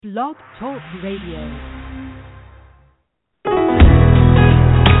Blog Talk Radio.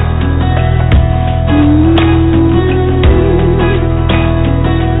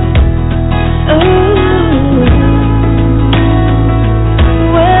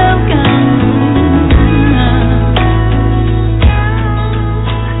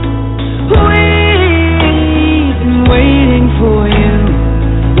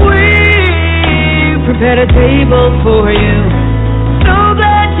 Prepared a table for you. So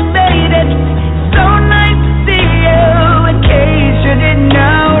glad you made it. So nice to see you. In case you didn't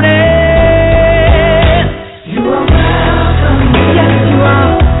notice, you are welcome. Yes, you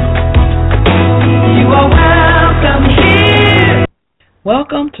are. You are welcome here.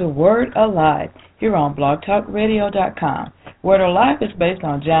 Welcome to Word Alive here on blogtalkradio.com. Word Alive is based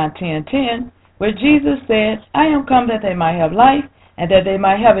on John 10:10, where Jesus said, "I am come that they might have life and that they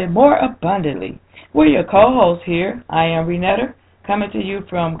might have it more abundantly." We're your co-hosts here. I am Renetta, coming to you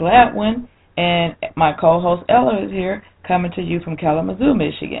from Gladwin, and my co-host Ella is here, coming to you from Kalamazoo,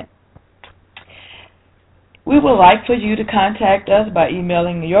 Michigan. We would like for you to contact us by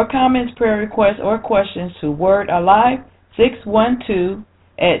emailing your comments, prayer requests, or questions to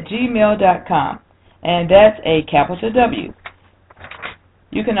wordalive612@gmail.com, and that's a capital W.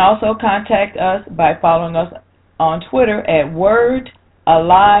 You can also contact us by following us on Twitter at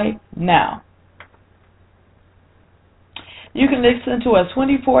WordAliveNow. You can listen to us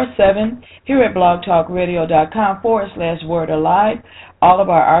 24/7 here at blogtalkradio.com/wordalive. All of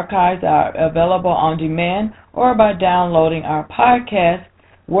our archives are available on demand or by downloading our podcast,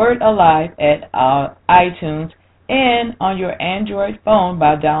 Word Alive, at iTunes, and on your Android phone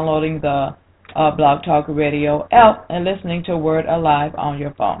by downloading the Blog Talk Radio app and listening to Word Alive on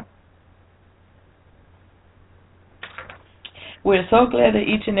your phone. We're so glad that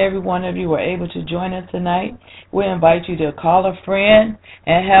each and every one of you were able to join us tonight. We invite you to call a friend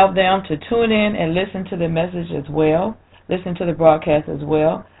and have them to tune in and listen to the message as well, listen to the broadcast as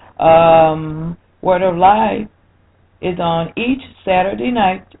well. Word of Live is on each Saturday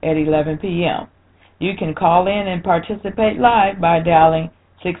night at 11 p.m. You can call in and participate live by dialing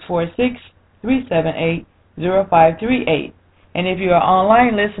 646-378-0538. And if you are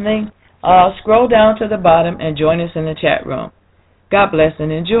online listening, scroll down to the bottom and join us in the chat room. God bless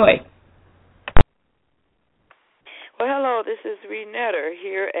and enjoy. Well, hello, this is Renetta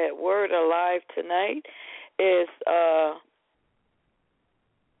here at Word Alive tonight. It's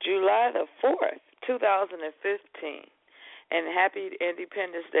July the 4th, 2015, and happy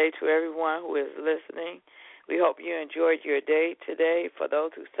Independence Day to everyone who is listening. We hope you enjoyed your day today. For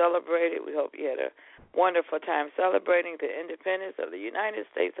those who celebrated, we hope you had a wonderful time celebrating the independence of the United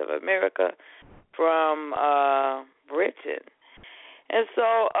States of America from Britain. And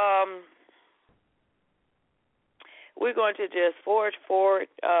so we're going to just forge forward.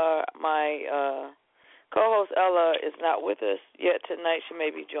 My co-host Ella is not with us yet tonight. She may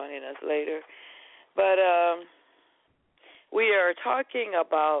be joining us later. But we are talking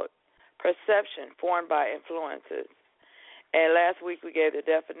about perception formed by influences. And last week we gave the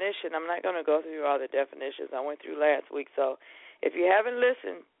definition. I'm not going to go through all the definitions I went through last week. So if you haven't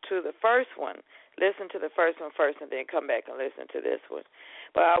listened to the first one, listen to the first one first and then come back and listen to this one.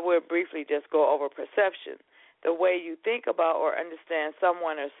 But I will briefly just go over perception, the way you think about or understand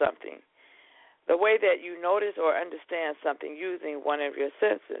someone or something, the way that you notice or understand something using one of your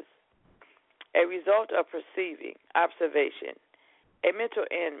senses, a result of perceiving, observation, a mental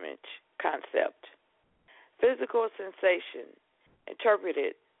image, concept, physical sensation,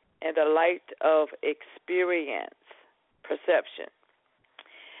 interpreted in the light of experience, perception.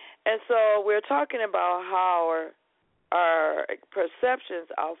 And so we're talking about how our perceptions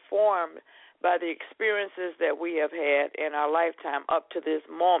are formed by the experiences that we have had in our lifetime up to this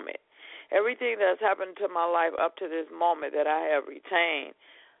moment. Everything that's happened to my life up to this moment that I have retained,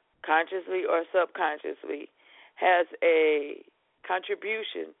 consciously or subconsciously, has a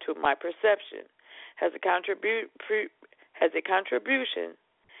contribution to my perception, has a contribution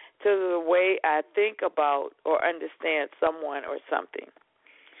to the way I think about or understand someone or something,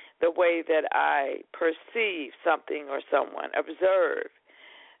 the way that I perceive something or someone, observe,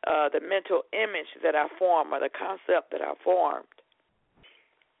 the mental image that I form or the concept that I formed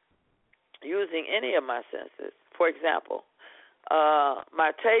using any of my senses. For example,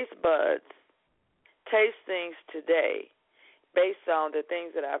 my taste buds taste things today based on the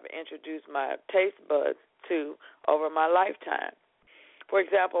things that I've introduced my taste buds to over my lifetime. For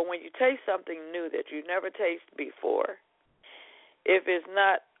example, when you taste something new that you never tasted before, if it's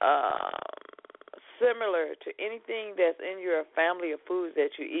not similar to anything that's in your family of foods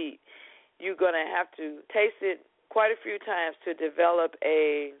that you eat, you're going to have to taste it quite a few times to develop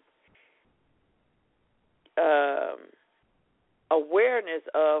a awareness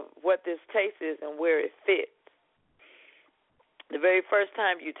of what this taste is and where it fits. The very first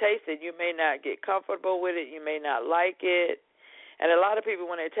time you taste it, you may not get comfortable with it. You may not like it. And a lot of people,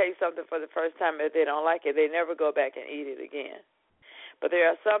 when they taste something for the first time, if they don't like it, they never go back and eat it again. But there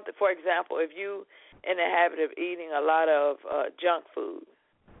are some, for example, if you in the habit of eating a lot of junk food,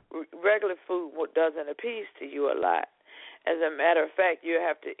 regular food doesn't appease to you a lot. As a matter of fact, you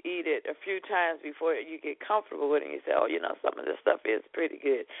have to eat it a few times before you get comfortable with it and you say, oh, some of this stuff is pretty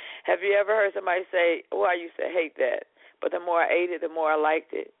good. Have you ever heard somebody say, oh, I used to hate that, but the more I ate it, the more I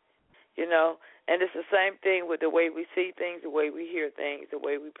liked it, And it's the same thing with the way we see things, the way we hear things, the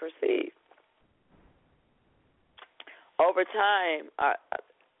way we perceive. Over time,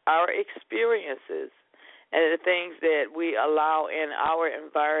 our experiences and the things that we allow in our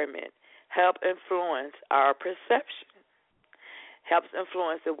environment help influence our perception, helps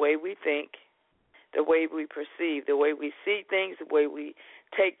influence the way we think, the way we perceive, the way we see things, the way we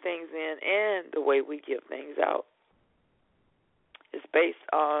take things in, and the way we give things out. It's based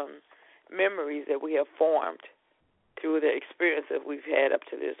on memories that we have formed through the experience that we've had up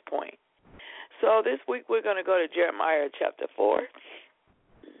to this point. So this week we're going to go to Jeremiah chapter 4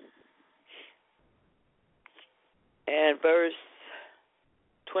 and verse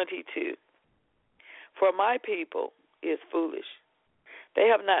 22. For my people is foolish. They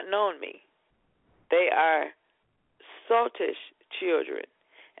have not known me. They are sottish children,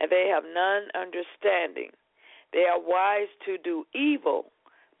 and they have none understanding. They are wise to do evil,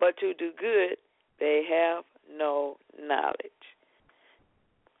 but to do good they have no knowledge.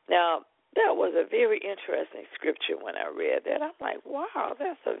 Now, that was a very interesting scripture when I read that. I'm like, wow,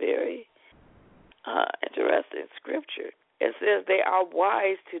 that's a very interesting scripture. It says they are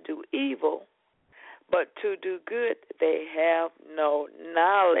wise to do evil, but to do good they have no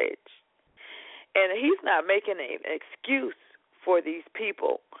knowledge. And he's not making an excuse for these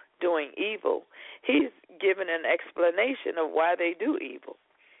people doing evil. He's giving an explanation of why they do evil.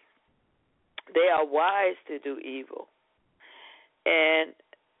 They are wise to do evil,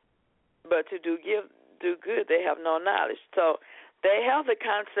 but to do good they have no knowledge. So they have the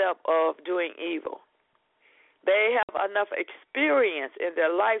concept of doing evil. They have enough experience in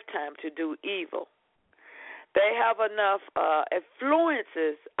their lifetime to do evil. They have enough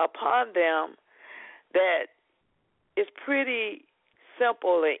influences upon them that it's pretty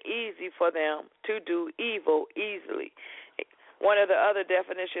simple and easy for them to do evil easily. One of the other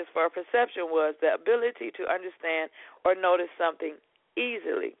definitions for perception was the ability to understand or notice something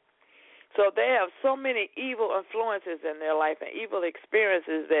easily. So they have so many evil influences in their life and evil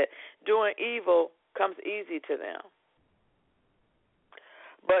experiences that doing evil comes easy to them.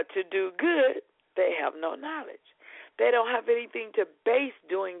 But to do good, they have no knowledge. They don't have anything to base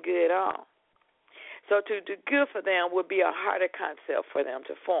doing good on. So to do good for them would be a harder concept for them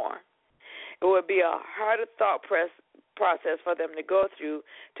to form. It would be a harder thought process for them to go through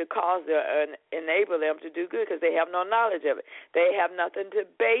to enable them to do good because they have no knowledge of it. They have nothing to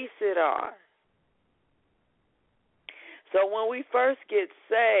base it on. So when we first get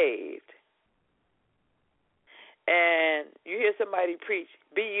saved and you hear somebody preach,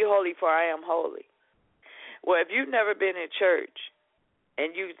 be ye holy for I am holy. Well, if you've never been in church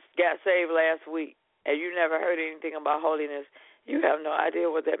and you got saved last week and you never heard anything about holiness, you have no idea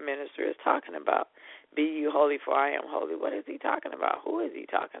what that minister is talking about. Be ye holy for I am holy. What is he talking about? Who is he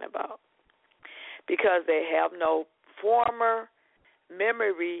talking about? Because they have no former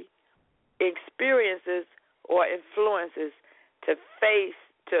memory experiences or influences to base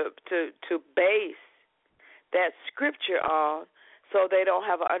that scripture on, so they don't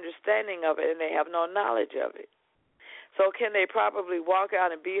have an understanding of it and they have no knowledge of it. So can they probably walk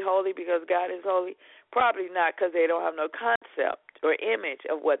out and be holy because God is holy? Probably not, because they don't have no concept or image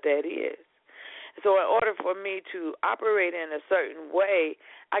of what that is. So in order for me to operate in a certain way,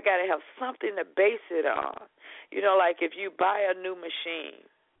 I got to have something to base it on. Like if you buy a new machine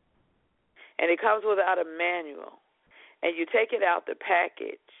and it comes without a manual and you take it out the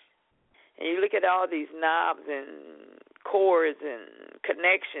package and you look at all these knobs and cords and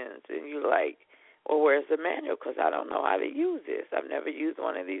connections and you're like, well, where's the manual? Because I don't know how to use this. I've never used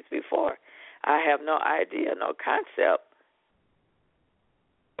one of these before. I have no idea, no concept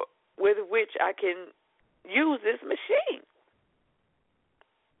with which I can use this machine.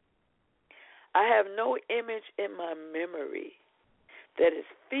 I have no image in my memory that is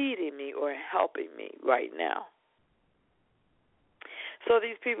feeding me or helping me right now. So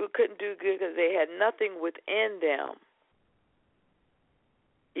these people couldn't do good because they had nothing within them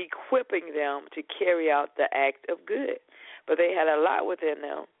equipping them to carry out the act of good. But they had a lot within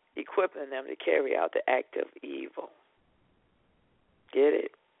them, equipping them to carry out the act of evil. Get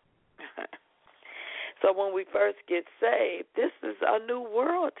it? So when we first get saved, this is a new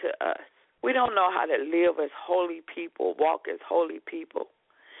world to us. We don't know how to live as holy people, walk as holy people.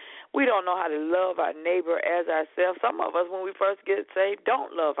 We don't know how to love our neighbor as ourselves. Some of us, when we first get saved,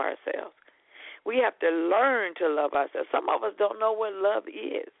 don't love ourselves. We have to learn to love ourselves. Some of us don't know what love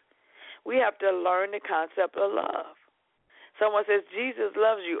is. We have to learn the concept of love. Someone says, Jesus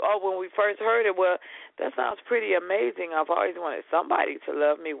loves you. Oh, when we first heard it, well, that sounds pretty amazing. I've always wanted somebody to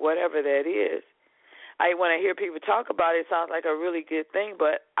love me, whatever that is. When I hear people talk about it, it sounds like a really good thing,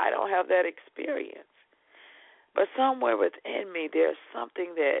 but I don't have that experience. But somewhere within me, there's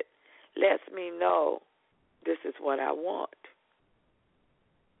something that lets me know this is what I want.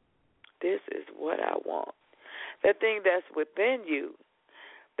 This is what I want. That thing that's within you,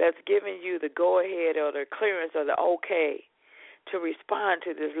 that's giving you the go-ahead or the clearance or the okay to respond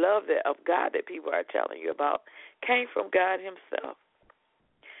to this love of God that people are telling you about, came from God himself.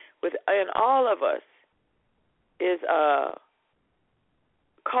 Within all of us is a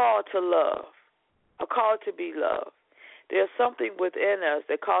call to love, a call to be loved. There's something within us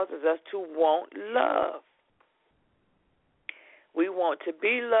that causes us to want love. We want to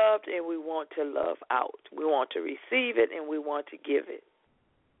be loved and we want to love out. We want to receive it and we want to give it.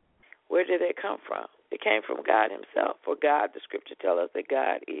 Where did it come from? It came from God himself. For God, the scripture tells us that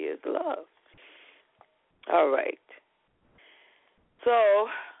God is love. All right. So,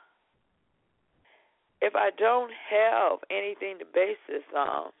 if I don't have anything to base this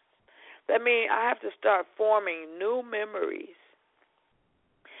on, that means I have to start forming new memories.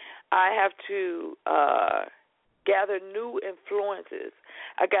 I have to gather new influences.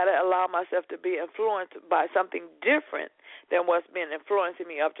 I got to allow myself to be influenced by something different than what's been influencing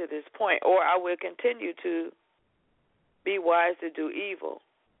me up to this point, or I will continue to be wise to do evil,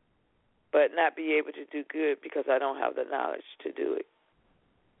 but not be able to do good because I don't have the knowledge to do it.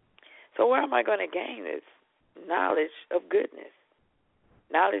 So where am I going to gain this knowledge of goodness?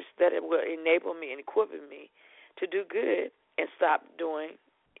 Knowledge that it will enable me and equip me to do good and stop doing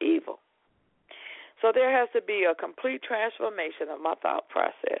evil. So there has to be a complete transformation of my thought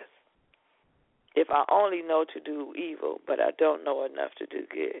process. If I only know to do evil, but I don't know enough to do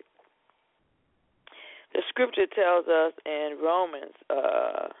good. The scripture tells us in Romans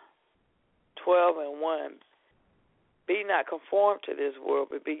 12:1, be not conformed to this world,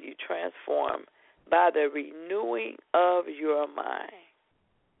 but be ye transformed by the renewing of your mind.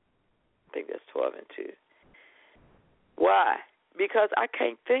 I think that's 12:2. Why? Because I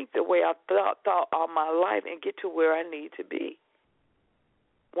can't think the way I thought all my life and get to where I need to be.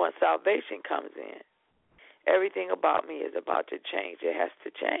 Once salvation comes in, everything about me is about to change. It has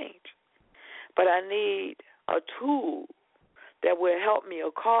to change. But I need a tool that will help me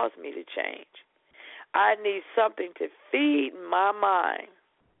or cause me to change. I need something to feed my mind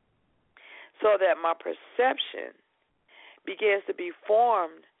so that my perception begins to be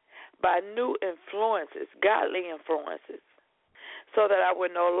formed by new influences, godly influences, so that I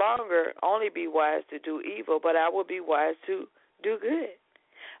would no longer only be wise to do evil, but I will be wise to do good.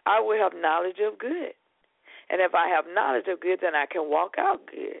 I will have knowledge of good. And if I have knowledge of good, then I can walk out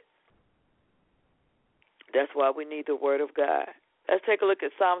good. That's why we need the Word of God. Let's take a look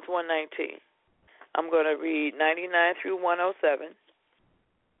at Psalms 119. I'm going to read 99 through 107,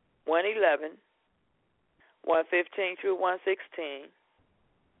 111, 115 through 116,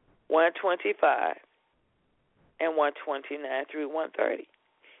 125, and 129 through 130,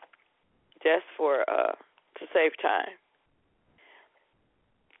 just to save time.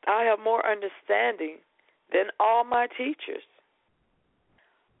 I have more understanding than all my teachers,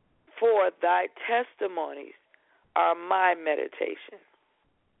 for thy testimonies are my meditation.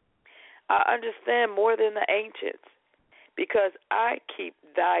 I understand more than the ancients, because I keep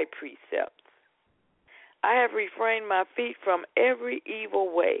thy precepts. I have refrained my feet from every evil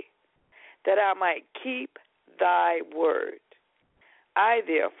way, that I might keep thy word.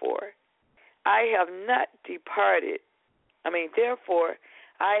 Therefore, I have not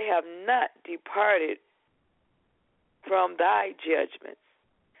departed from thy judgments,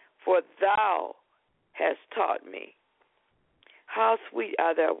 for thou hast taught me. How sweet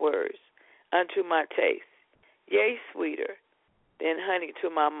are thy words unto my taste, yea, sweeter than honey to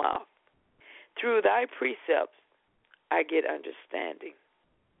my mouth. Through thy precepts I get understanding.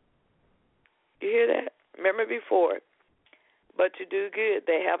 You hear that? Remember before, but to do good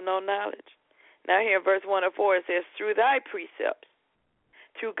they have no knowledge. Now here in verse 1 and 4 it says, through thy precepts,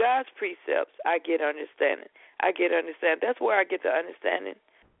 through God's precepts I get understanding. I get understanding. That's where I get the understanding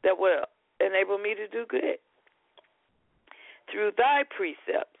that will enable me to do good. Through thy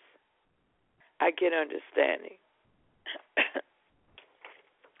precepts, I get understanding.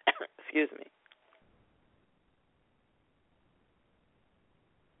 Excuse me.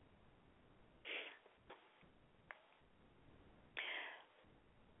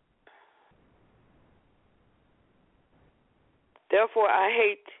 Therefore, I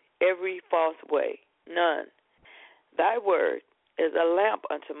hate every false way, none. Thy word is a lamp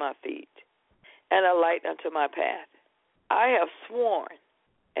unto my feet and a light unto my path. I have sworn,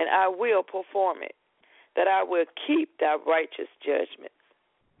 and I will perform it, that I will keep thy righteous judgments.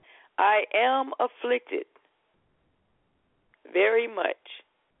 I am afflicted very much.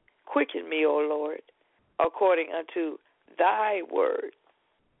 Quicken me, O Lord, according unto thy word.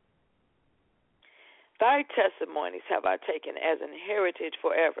 Thy testimonies have I taken as an heritage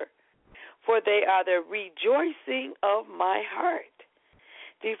forever, for they are the rejoicing of my heart.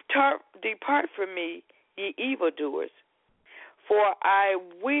 Depart from me, ye evildoers, for I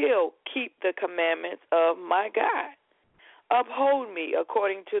will keep the commandments of my God. Uphold me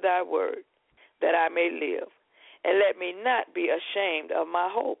according to thy word, that I may live, and let me not be ashamed of my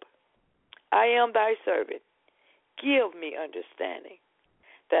hope. I am thy servant. Give me understanding,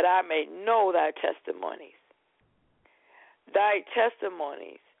 that I may know thy testimonies. Thy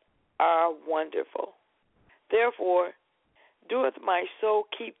testimonies are wonderful. Therefore, doeth my soul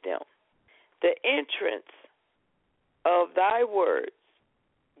keep them. The entrance of thy words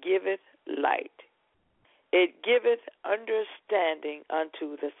giveth light. It giveth understanding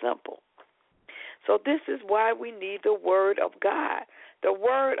unto the simple. So this is why we need the word of God. The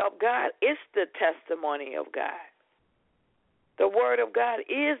word of God is the testimony of God. The word of God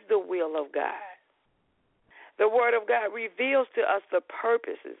is the will of God. The word of God reveals to us the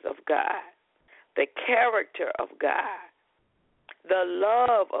purposes of God, the character of God, the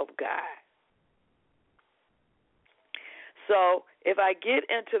love of God. So if I get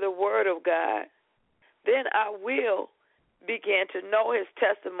into the word of God, then I will begin to know his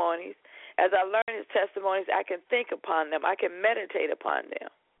testimonies. As I learn his testimonies, I can think upon them. I can meditate upon them.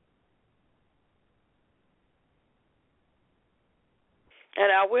 And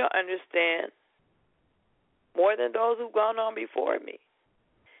I will understand more than those who've gone on before me,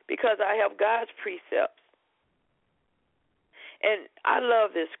 because I have God's precepts. And I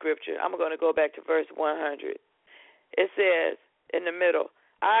love this scripture. I'm going to go back to verse 100. It says in the middle,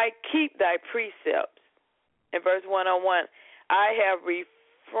 I keep thy precepts. In verse 101, I have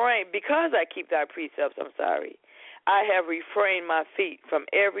refrained, because I keep thy precepts, I have refrained my feet from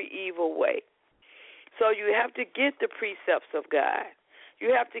every evil way. So you have to get the precepts of God.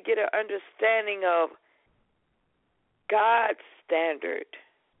 You have to get an understanding of God's standard,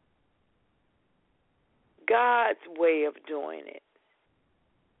 God's way of doing it,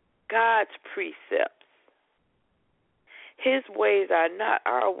 God's precepts. His ways are not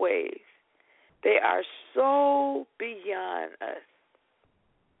our ways. They are so beyond us.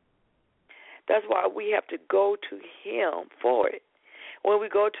 That's why we have to go to him for it. When we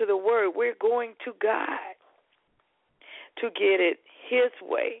go to the word, we're going to God to get it his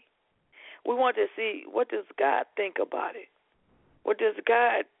way. We want to see, what does God think about it? What does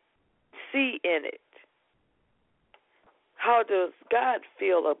God see in it? How does God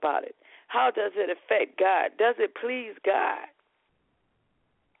feel about it? How does it affect God? Does it please God?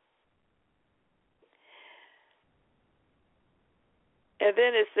 And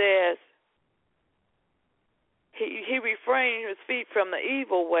then it says, he refrained his feet from the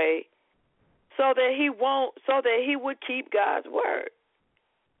evil way so that he would keep God's word.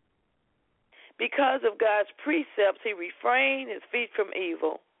 Because of God's precepts, he refrained his feet from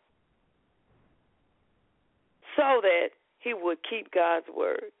evil so that he would keep God's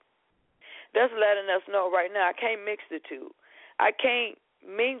word. That's letting us know right now, I can't mix the two. I can't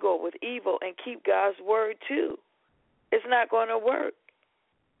mingle with evil and keep God's word too. It's not going to work.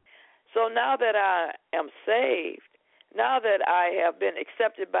 So now that I am saved, now that I have been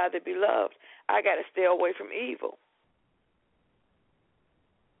accepted by the beloved, I got to stay away from evil.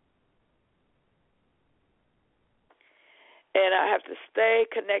 And I have to stay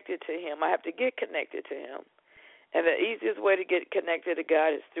connected to him. I have to get connected to him. And the easiest way to get connected to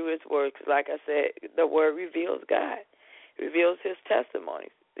God is through his word. Because like I said, the word reveals God. It reveals his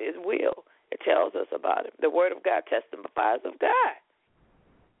testimonies, his will. It tells us about him. The word of God testifies of God.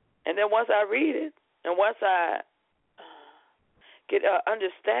 And then once I read it, and once I get an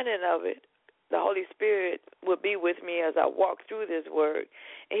understanding of it, the Holy Spirit will be with me as I walk through this word.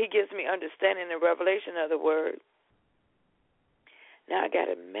 And he gives me understanding and revelation of the word. Now I got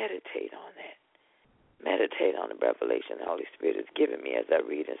to meditate on that.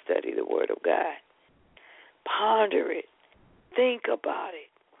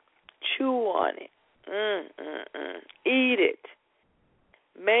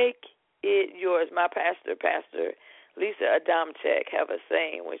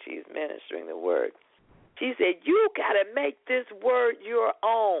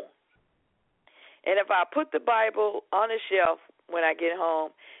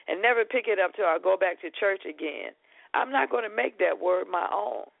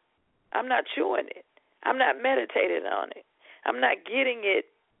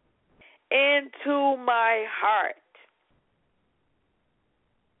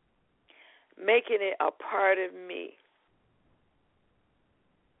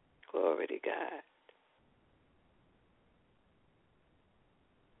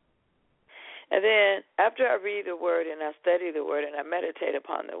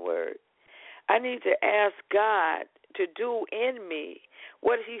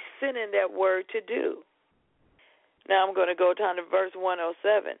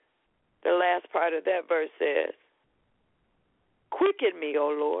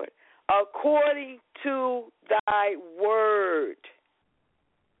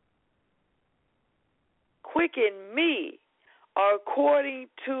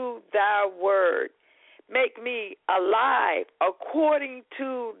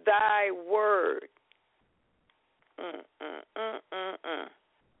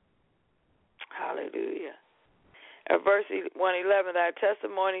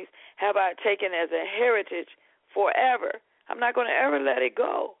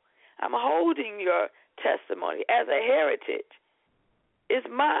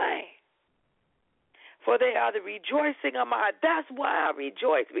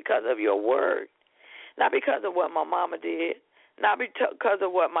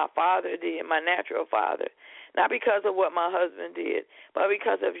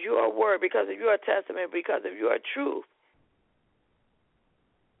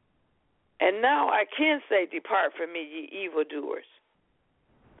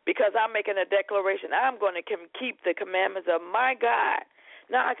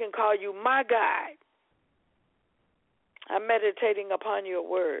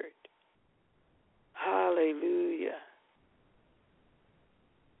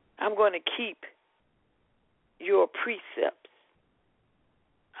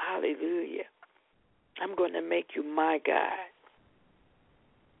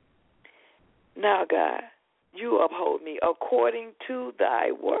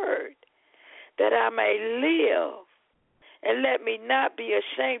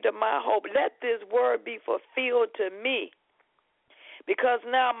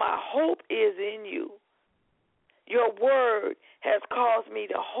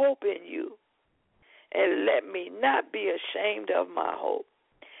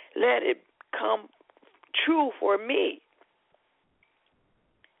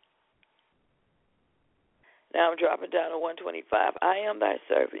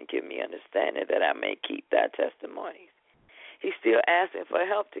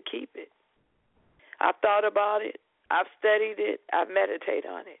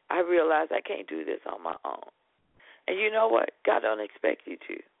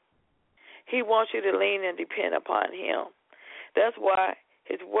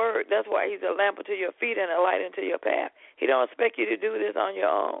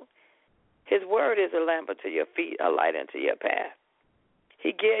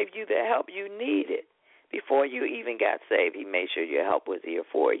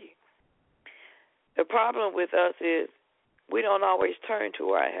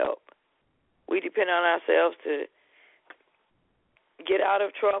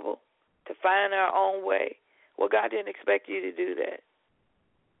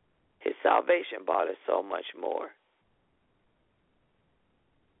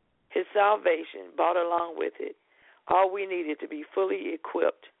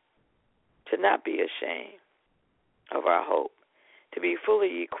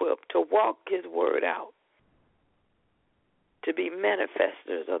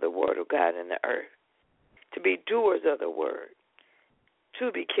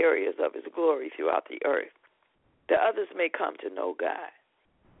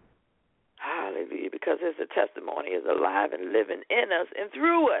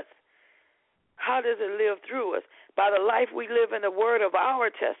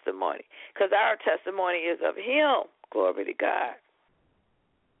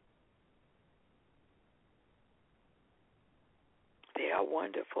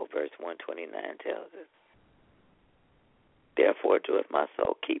 Therefore doeth my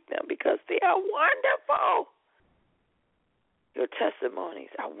soul keep them, because they are wonderful. Your testimonies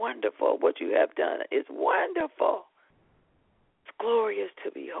are wonderful. What you have done is wonderful. It's glorious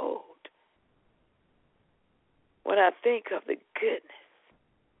to behold. When I think of the goodness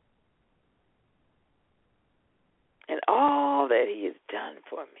and all that he has done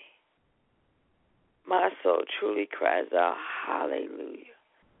for me, my soul truly cries out, hallelujah.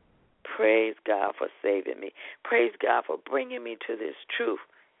 Praise God for saving me. Praise God for bringing me to this truth.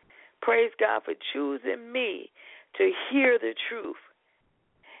 Praise God for choosing me to hear the truth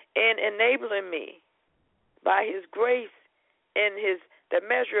and enabling me by his grace and the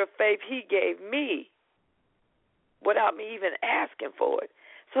measure of faith he gave me without me even asking for it,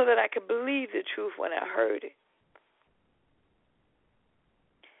 so that I could believe the truth when I heard it.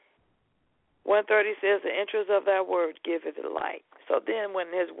 130 says, the entrance of thy word giveth light. So then when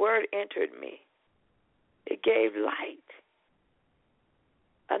his word entered me, it gave light.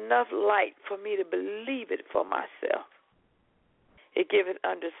 Enough light for me to believe it for myself. It giveth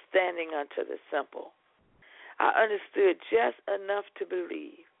understanding unto the simple. I understood just enough to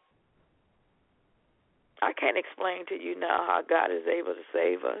believe. I can't explain to you now how God is able to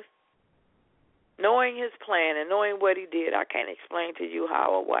save us. Knowing his plan and knowing what he did, I can't explain to you how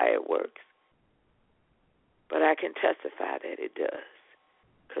or why it works. But I can testify that it does,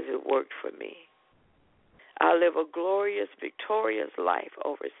 because it worked for me. I live a glorious, victorious life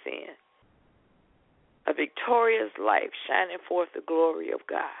over sin. A victorious life shining forth the glory of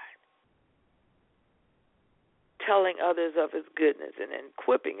God. Telling others of his goodness and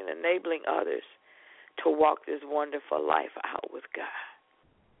equipping and enabling others to walk this wonderful life out with God.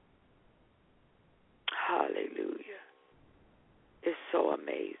 Hallelujah. It's so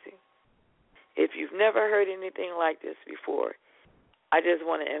amazing. If you've never heard anything like this before, I just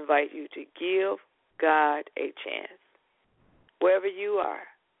want to invite you to give God a chance. Wherever you are,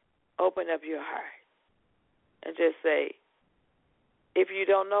 open up your heart and just say, if you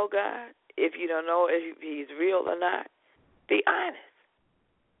don't know God, if you don't know if he's real or not, be honest.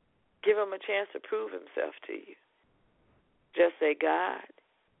 Give him a chance to prove himself to you. Just say, God,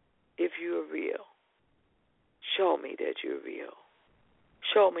 if you are real, show me that you're real.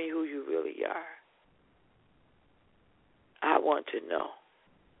 Show me who you really are. I want to know.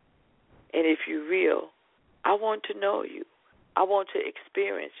 And if you're real, I want to know you. I want to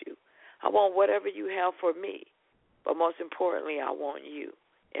experience you. I want whatever you have for me. But most importantly, I want you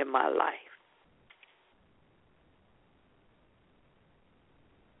in my life.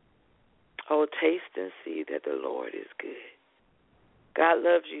 Oh, taste and see that the Lord is good. God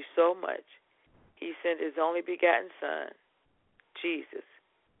loves you so much. He sent his only begotten Son, Jesus,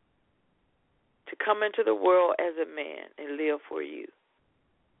 to come into the world as a man and live for you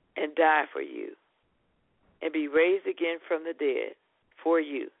and die for you and be raised again from the dead for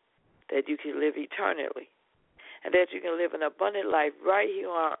you, that you can live eternally and that you can live an abundant life right here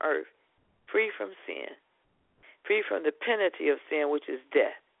on earth, free from sin, free from the penalty of sin, which is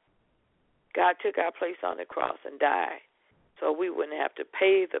death. God took our place on the cross and died so we wouldn't have to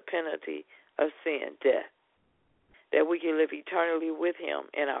pay the penalty of sin, death, that we can live eternally with him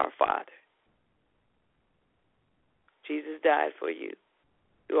and our Father. Jesus died for you.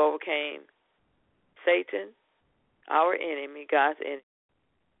 You overcame Satan, our enemy, God's enemy.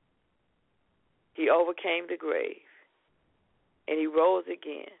 He overcame the grave, and he rose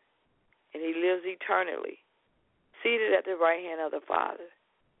again, and he lives eternally, seated at the right hand of the Father,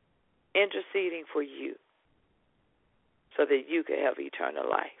 interceding for you so that you can have eternal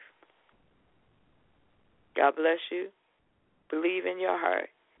life. God bless you. Believe in your heart.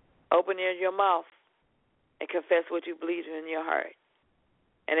 Open your mouth and confess what you believe in your heart.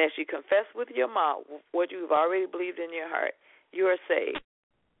 And as you confess with your mouth what you've already believed in your heart, you are saved.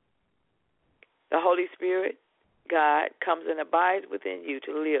 The Holy Spirit, God, comes and abides within you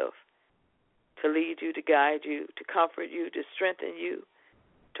to live, to lead you, to guide you, to comfort you, to strengthen you,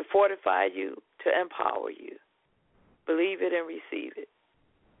 to fortify you, to empower you. Believe it and receive it,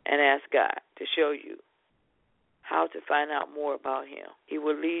 and ask God to show you how to find out more about him. He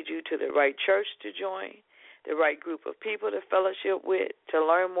will lead you to the right church to join, the right group of people to fellowship with, to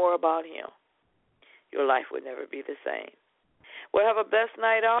learn more about him. Your life would never be the same. Well, have a blessed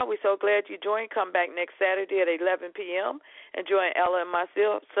night all. We're so glad you joined. Come back next Saturday at 11 p.m. and join Ella and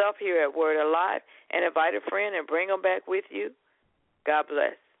myself here at Word Alive, and invite a friend and bring them back with you. God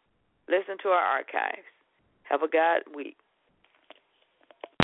bless. Listen to our archives. Have a God week.